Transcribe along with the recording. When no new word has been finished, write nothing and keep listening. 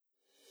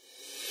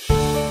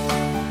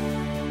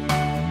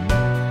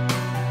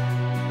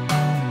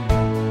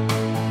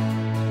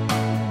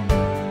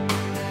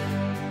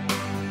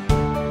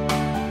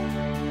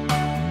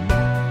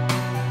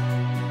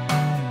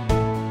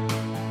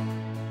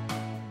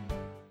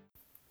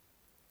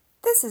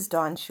This is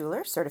Dawn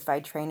Schuler,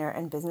 certified trainer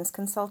and business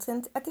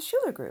consultant at the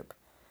Schuler Group,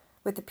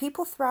 with the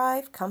People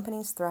Thrive,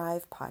 Companies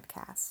Thrive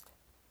podcast.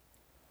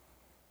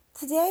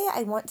 Today,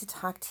 I want to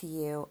talk to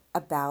you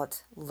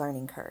about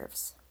learning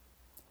curves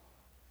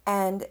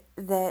and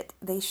that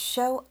they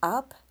show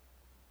up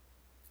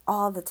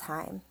all the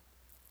time.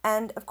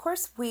 And of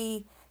course,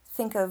 we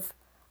think of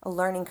a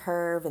learning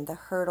curve and the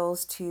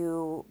hurdles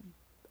to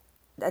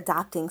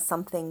adopting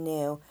something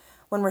new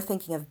when we're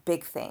thinking of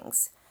big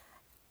things.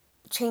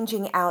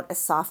 Changing out a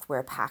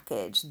software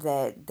package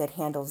that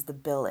handles the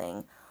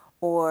billing,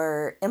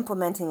 or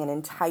implementing an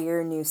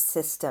entire new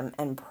system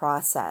and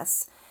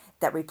process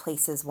that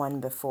replaces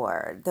one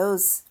before.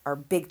 Those are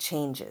big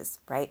changes,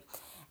 right?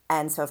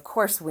 And so, of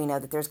course, we know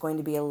that there's going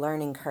to be a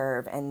learning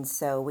curve. And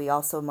so we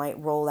also might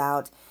roll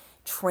out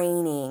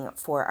training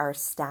for our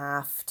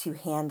staff to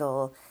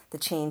handle the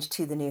change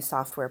to the new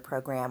software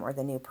program or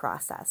the new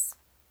process.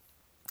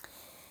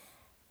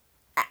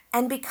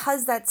 And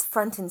because that's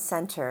front and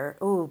center,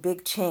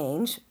 big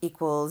change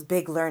equals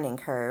big learning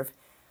curve,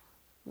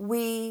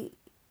 we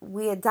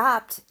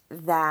adopt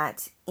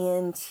that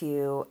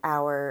into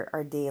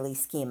our daily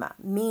schema,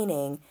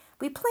 meaning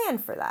we plan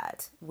for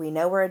that. We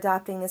know we're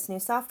adopting this new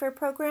software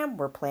program.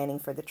 We're planning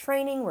for the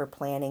training. We're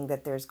planning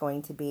that there's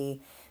going to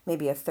be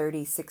maybe a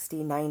 30,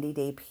 60,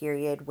 90-day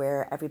period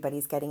where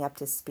everybody's getting up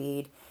to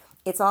speed.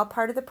 It's all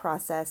part of the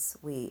process.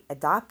 We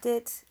adopt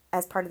it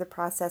as part of the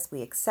process.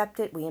 We accept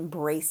it. We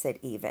embrace it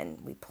even.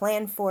 We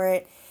plan for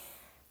it.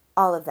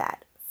 All of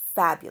that.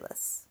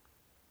 Fabulous.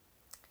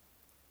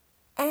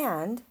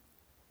 And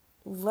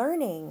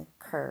learning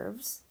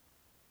curves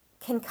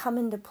can come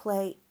into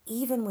play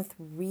even with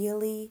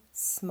really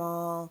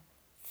small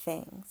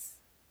things,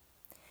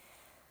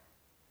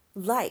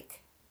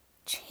 like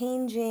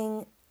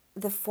changing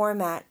the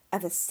format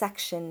of a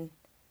section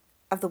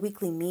of the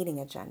weekly meeting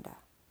agenda.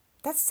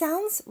 That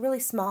sounds really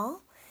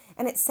small,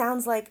 and it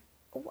sounds like,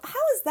 how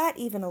is that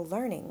even a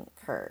learning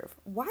curve?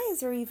 Why is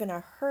there even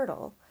a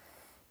hurdle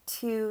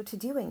to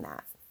doing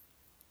that?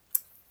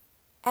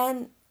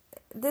 And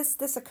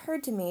this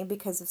occurred to me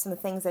because of some of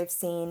the things I've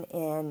seen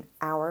in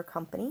our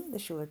company, the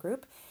Schuler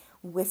Group,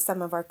 with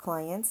some of our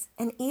clients,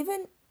 and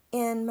even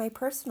in my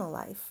personal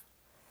life.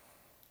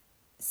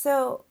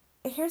 So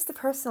here's the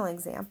personal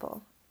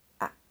example.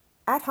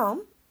 At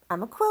home,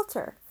 I'm a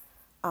quilter.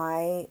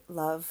 I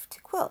love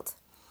to quilt.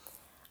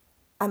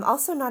 I'm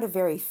also not a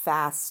very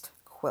fast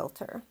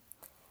quilter.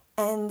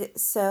 And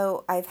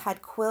so I've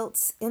had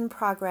quilts in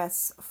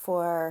progress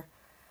for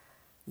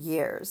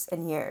years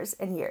and years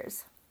and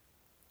years.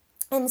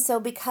 And so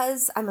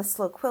because I'm a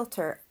slow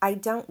quilter, I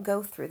don't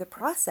go through the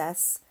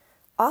process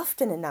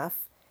often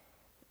enough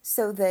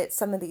so that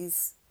some of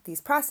these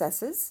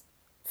processes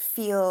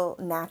feel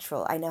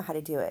natural. I know how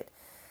to do it.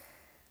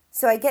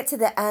 So I get to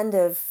the end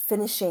of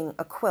finishing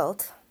a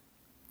quilt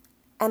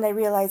and I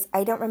realize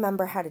I don't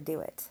remember how to do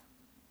it.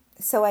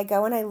 So I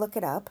go and I look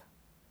it up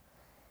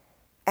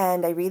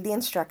and I read the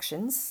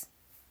instructions.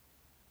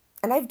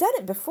 And I've done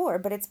it before,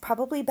 but it's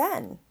probably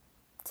been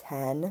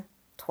 10,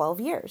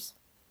 12 years.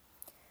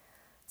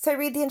 So I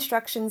read the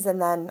instructions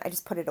and then I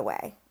just put it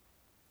away.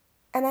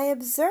 And I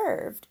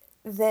observed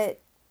that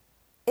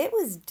it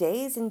was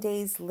days and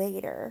days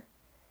later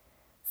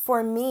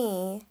for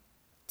me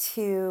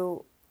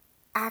to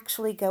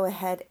actually go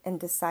ahead and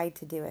decide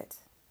to do it.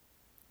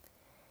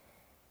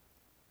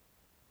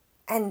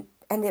 And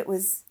it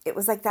was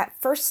like that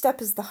first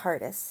step is the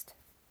hardest.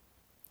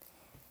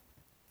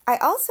 I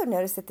also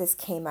noticed that this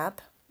came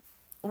up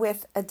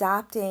with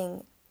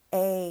adopting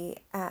a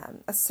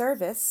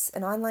service,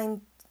 an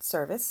online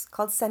service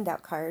called Send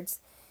Out Cards,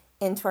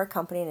 into our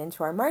company and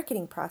into our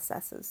marketing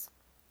processes.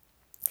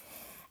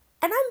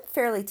 And I'm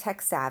fairly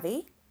tech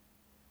savvy,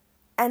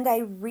 and I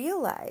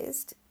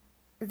realized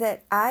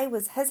that I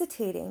was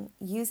hesitating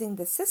using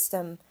the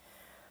system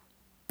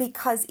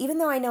because even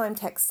though I know I'm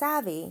tech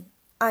savvy,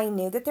 I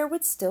knew that there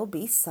would still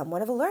be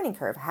somewhat of a learning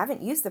curve. I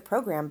haven't used the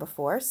program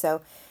before,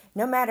 so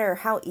no matter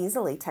how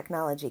easily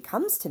technology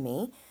comes to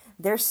me,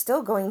 there's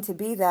still going to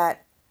be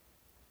that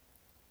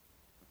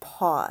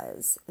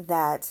pause,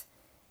 that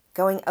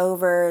going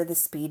over the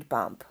speed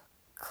bump,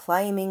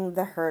 climbing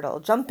the hurdle,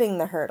 jumping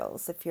the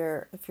hurdles if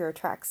you're a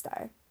track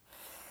star.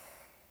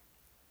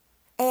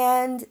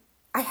 And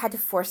I had to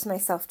force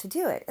myself to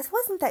do it. It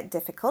wasn't that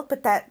difficult,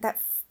 but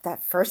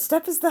that first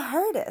step is the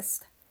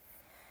hardest.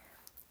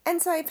 And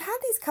so I've had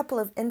these couple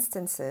of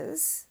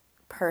instances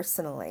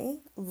personally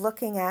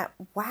looking at,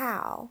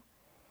 wow,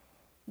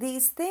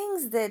 these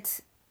things that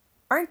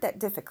aren't that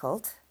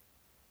difficult.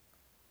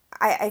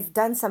 I've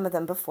done some of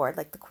them before,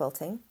 like the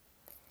quilting,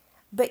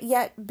 but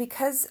yet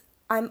because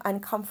I'm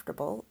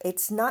uncomfortable,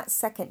 it's not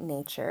second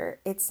nature,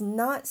 it's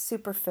not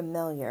super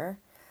familiar,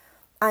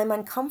 I'm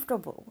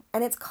uncomfortable,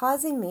 and it's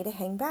causing me to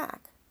hang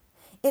back.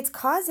 It's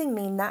causing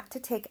me not to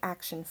take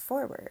action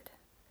forward.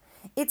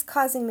 It's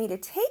causing me to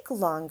take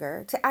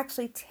longer to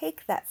actually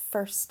take that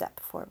first step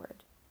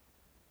forward.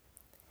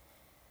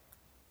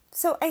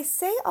 So I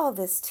say all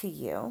this to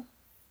you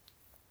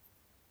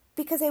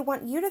because I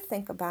want you to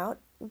think about,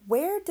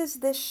 where does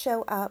this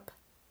show up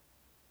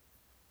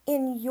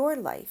in your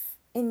life,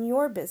 in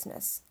your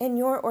business, in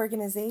your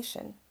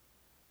organization.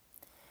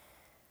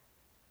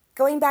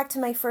 Going back to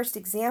my first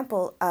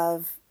example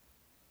of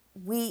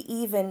we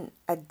even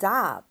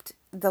adopt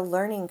the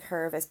learning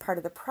curve as part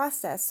of the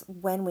process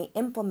when we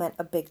implement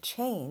a big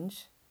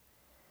change,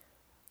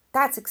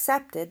 that's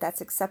accepted,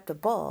 that's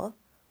acceptable.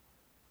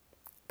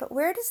 But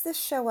where does this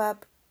show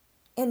up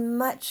in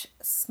much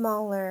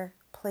smaller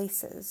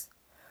places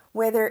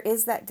where there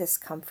is that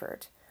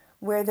discomfort,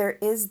 where there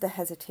is the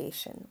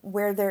hesitation,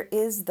 where there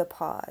is the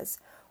pause,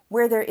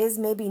 where there is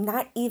maybe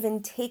not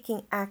even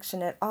taking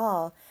action at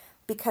all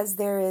because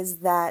there is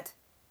that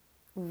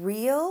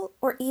real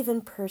or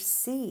even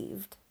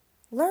perceived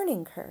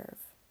learning curve?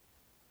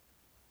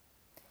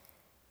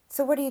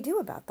 So what do you do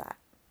about that?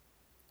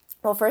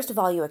 Well, first of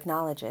all, you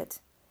acknowledge it.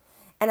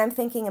 And I'm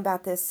thinking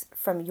about this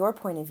from your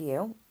point of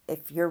view,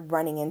 if you're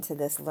running into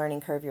this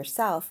learning curve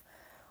yourself,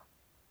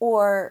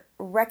 or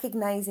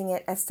recognizing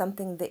it as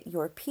something that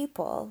your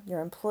people, your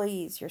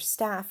employees, your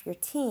staff, your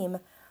team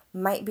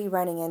might be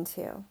running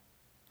into.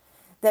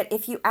 That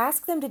if you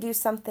ask them to do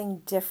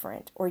something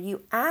different, or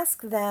you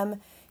ask them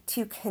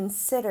to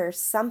consider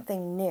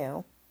something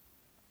new,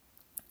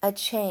 a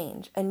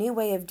change, a new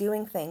way of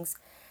doing things,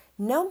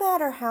 no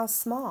matter how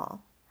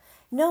small,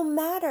 no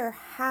matter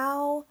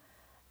how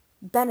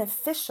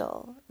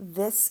beneficial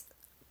this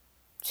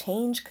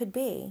change could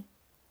be,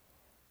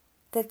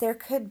 that there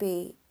could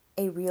be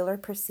a real or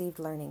perceived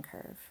learning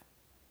curve.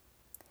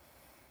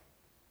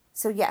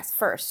 So yes,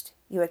 first,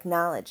 you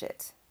acknowledge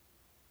it.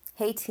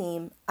 Hey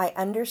team, I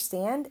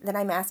understand that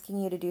I'm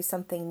asking you to do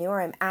something new,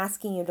 or I'm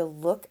asking you to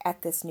look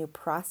at this new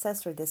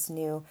process or this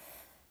new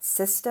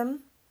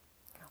system,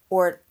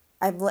 or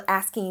I'm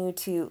asking you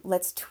to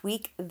let's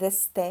tweak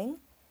this thing.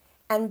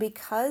 And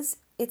because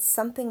it's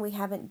something we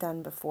haven't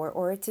done before,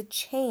 or it's a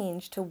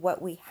change to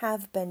what we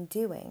have been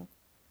doing,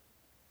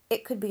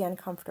 it could be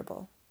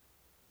uncomfortable.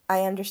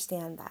 I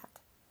understand that.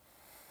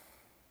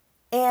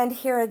 And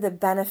here are the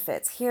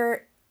benefits.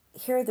 Here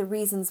are the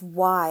reasons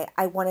why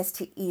I want us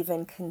to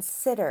even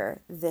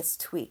consider this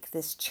tweak,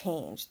 this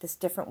change, this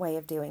different way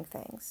of doing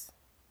things.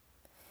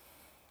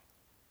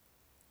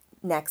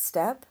 Next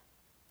step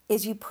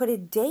is you put a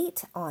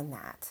date on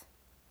that.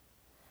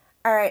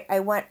 All right, I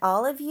want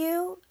all of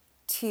you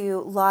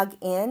to log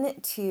in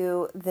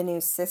to the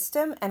new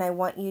system, and I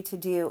want you to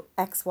do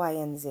X, Y,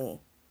 and Z.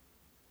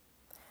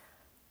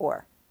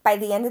 Or by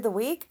the end of the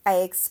week, I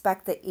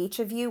expect that each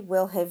of you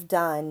will have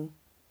done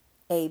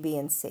A, B,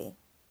 and C.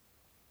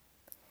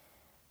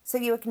 So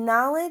you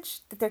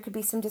acknowledge that there could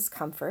be some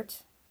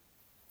discomfort,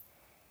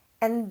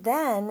 and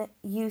then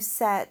you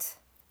set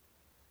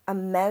a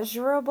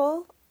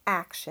measurable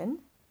action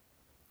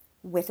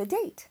with a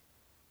date.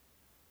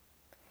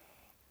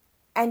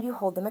 And you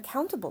hold them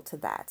accountable to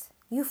that.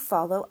 You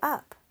follow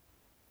up.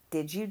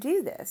 Did you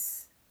do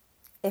this?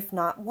 If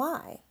not,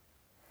 why?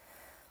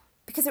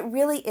 Because it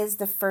really is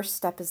the first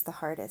step is the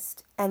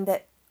hardest. And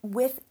that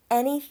with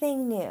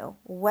anything new,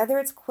 whether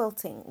it's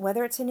quilting,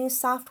 whether it's a new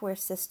software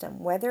system,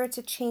 whether it's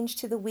a change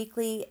to the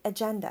weekly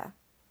agenda,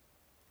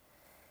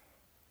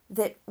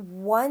 that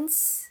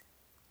once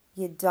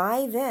you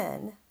dive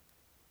in,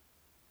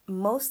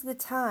 most of the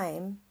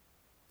time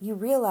you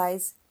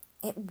realize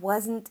it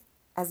wasn't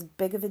as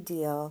big of a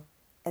deal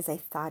as I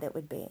thought it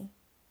would be.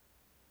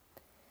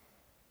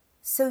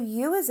 So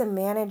you as a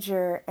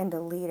manager and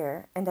a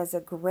leader, and as a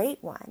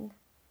great one,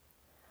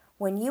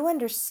 when you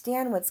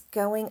understand what's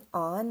going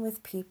on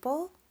with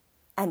people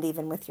and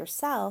even with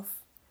yourself,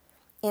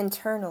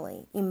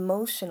 internally,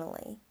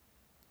 emotionally,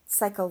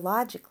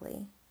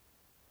 psychologically,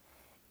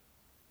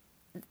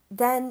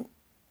 then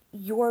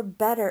you're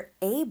better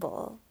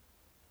able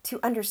to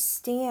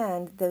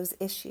understand those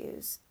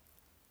issues,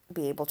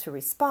 be able to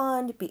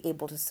respond, be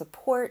able to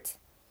support,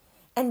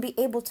 and be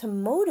able to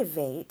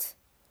motivate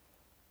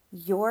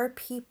your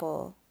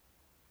people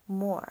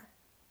more.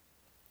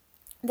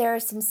 There are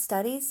some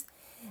studies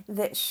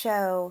that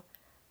show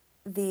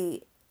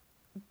the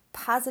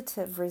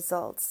positive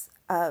results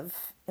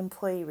of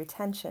employee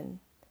retention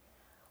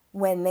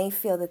when they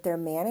feel that their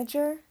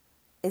manager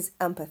is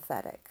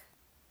empathetic.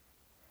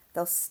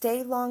 They'll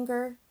stay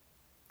longer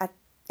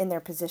in their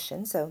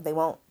position, so they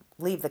won't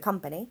leave the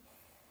company.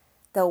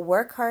 They'll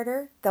work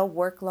harder. They'll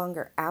work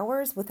longer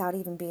hours without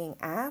even being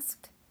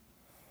asked.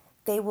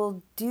 They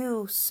will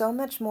do so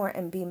much more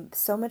and be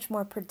so much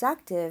more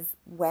productive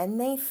when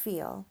they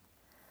feel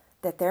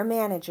that their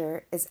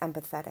manager is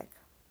empathetic.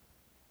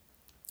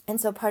 And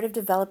so part of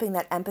developing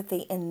that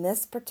empathy in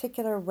this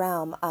particular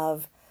realm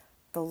of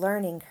the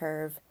learning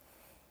curve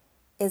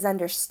is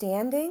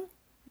understanding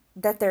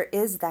that there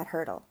is that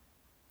hurdle,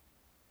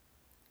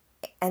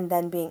 and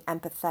then being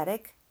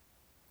empathetic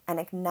and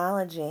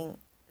acknowledging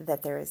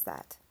that there is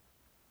that.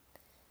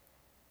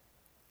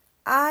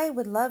 I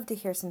would love to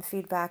hear some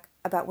feedback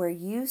about where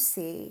you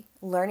see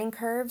learning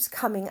curves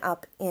coming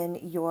up in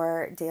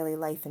your daily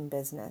life and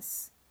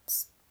business,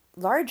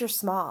 large or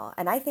small.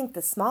 And I think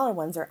the smaller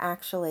ones are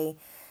actually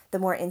the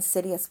more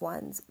insidious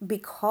ones,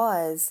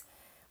 because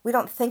we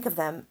don't think of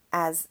them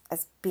as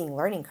being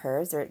learning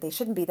curves, or they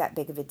shouldn't be that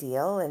big of a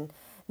deal. And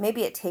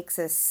maybe it takes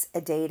us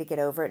a day to get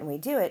over it and we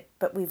do it,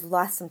 but we've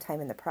lost some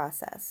time in the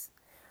process.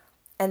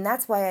 And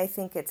that's why I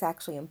think it's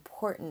actually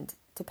important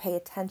to pay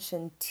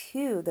attention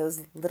to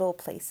those little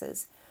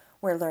places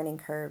where learning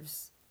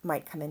curves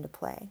might come into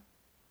play.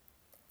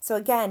 So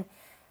again,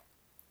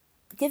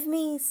 give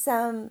me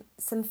some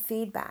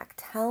feedback.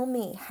 Tell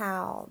me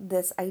how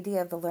this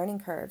idea of the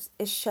learning curves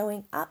is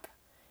showing up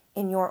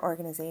in your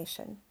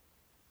organization.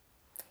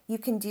 You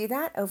can do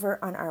that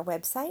over on our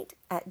website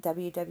at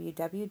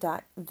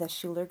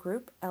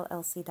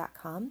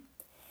www.theschulergroupllc.com,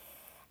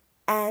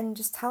 and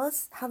just tell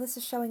us how this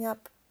is showing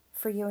up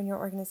for you and your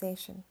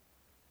organization.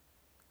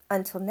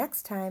 Until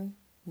next time,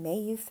 may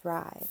you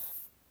thrive.